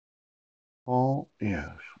Paul, yes.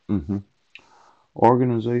 hmm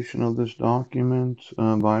Organization of this document,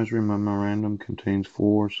 advisory memorandum contains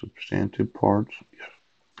four substantive parts.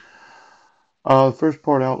 The first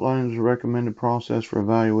part outlines the recommended process for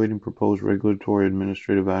evaluating proposed regulatory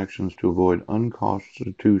administrative actions to avoid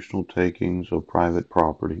unconstitutional takings of private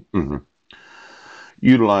property.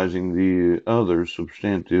 Utilizing the other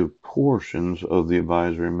substantive portions of the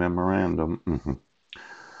advisory memorandum.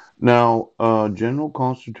 Now, general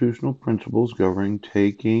constitutional principles governing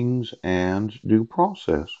takings and due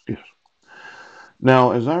process. Yes.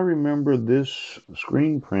 Now, as I remember, this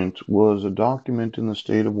screen print was a document in the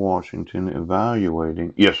state of Washington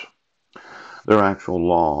evaluating, yes, their actual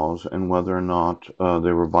laws and whether or not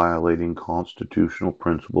they were violating constitutional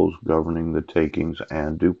principles governing the takings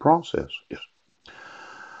and due process. Yes.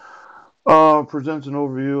 Presents an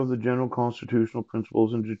overview of the general constitutional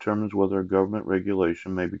principles and determines whether a government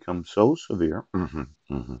regulation may become so severe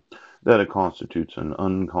that it constitutes an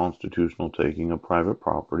unconstitutional taking of private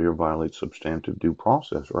property or violates substantive due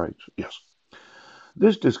process rights. Yes.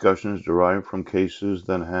 This discussion is derived from cases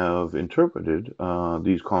that have interpreted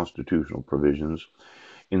these constitutional provisions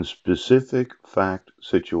in specific fact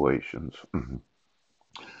situations.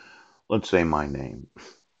 Let's say my name,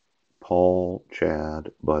 Paul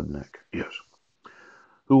Chad Budnick. Yes.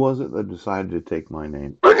 Who was it that decided to take my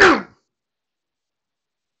name?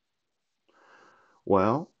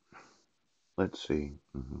 Well, let's see.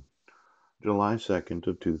 July 2nd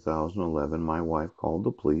of 2011, my wife called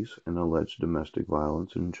the police and alleged domestic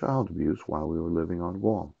violence and child abuse while we were living on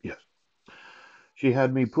Guam. Yes. She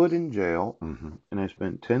had me put in jail, and I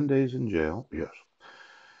spent 10 days in jail. Yes.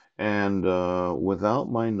 And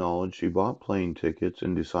without my knowledge, she bought plane tickets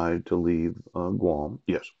and decided to leave Guam.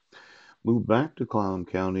 Yes. Moved back to Clallam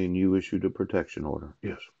County, and you issued a protection order.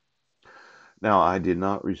 Yes. Now, I did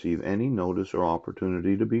not receive any notice or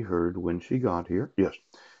opportunity to be heard when she got here. Yes.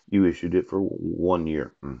 You issued it for 1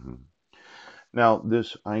 year. Now,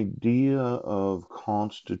 this idea of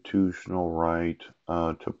constitutional right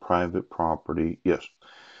to private property, yes,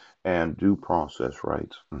 and due process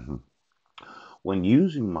rights. When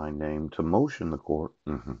using my name to motion the court,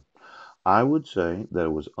 I would say that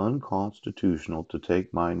it was unconstitutional to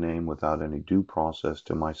take my name without any due process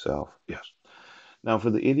to myself. Yes. Now,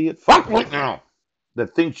 for the idiot fuck right now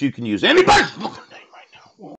that thinks you can use anybody